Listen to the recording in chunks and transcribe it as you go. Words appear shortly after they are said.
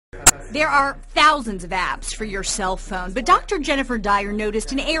There are thousands of apps for your cell phone, but Dr. Jennifer Dyer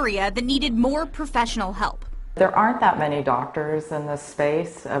noticed an area that needed more professional help. There aren't that many doctors in this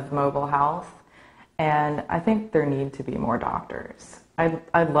space of mobile health, and I think there need to be more doctors.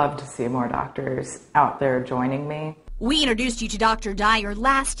 I'd love to see more doctors out there joining me. We introduced you to Dr. Dyer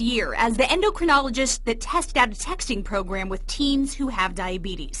last year as the endocrinologist that tested out a texting program with teens who have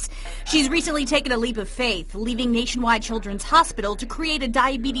diabetes. She's recently taken a leap of faith, leaving Nationwide Children's Hospital to create a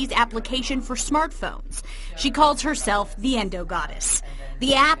diabetes application for smartphones. She calls herself the EndoGoddess.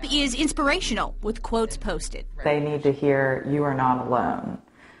 The app is inspirational, with quotes posted. They need to hear you are not alone.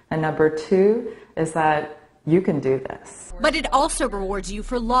 And number two is that you can do this. But it also rewards you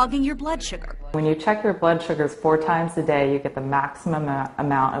for logging your blood sugar. When you check your blood sugars 4 times a day, you get the maximum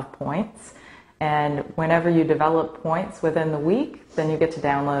amount of points. And whenever you develop points within the week, then you get to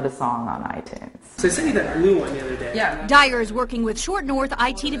download a song on iTunes. So they sent you that blue one the other day. Yeah. Dyer is working with Short North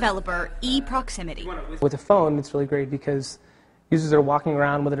IT developer eProximity. With a phone, it's really great because users are walking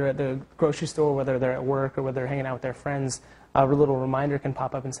around, whether they're at the grocery store, whether they're at work, or whether they're hanging out with their friends, a little reminder can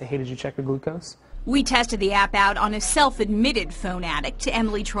pop up and say, hey, did you check your glucose? We tested the app out on a self-admitted phone addict,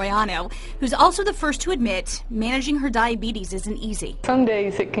 Emily Troiano, who's also the first to admit managing her diabetes isn't easy. Some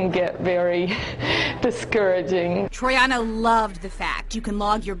days it can get very discouraging. Troiano loved the fact you can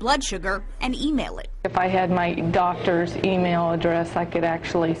log your blood sugar and email it. If I had my doctor's email address, I could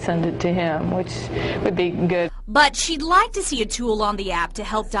actually send it to him, which would be good. But she'd like to see a tool on the app to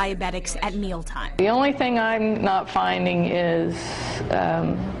help diabetics at mealtime. The only thing I'm not finding is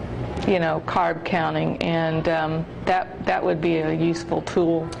carb counting, and that would be a useful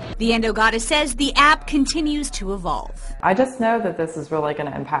tool. The EndoGoddess says the app continues to evolve. I just know that this is really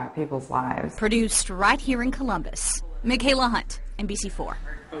going to impact people's lives. Produced right here in Columbus. Michaela Hunt, NBC4.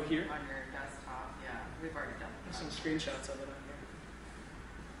 Oh, here? On your desktop, yeah. We've already done some screenshots of it.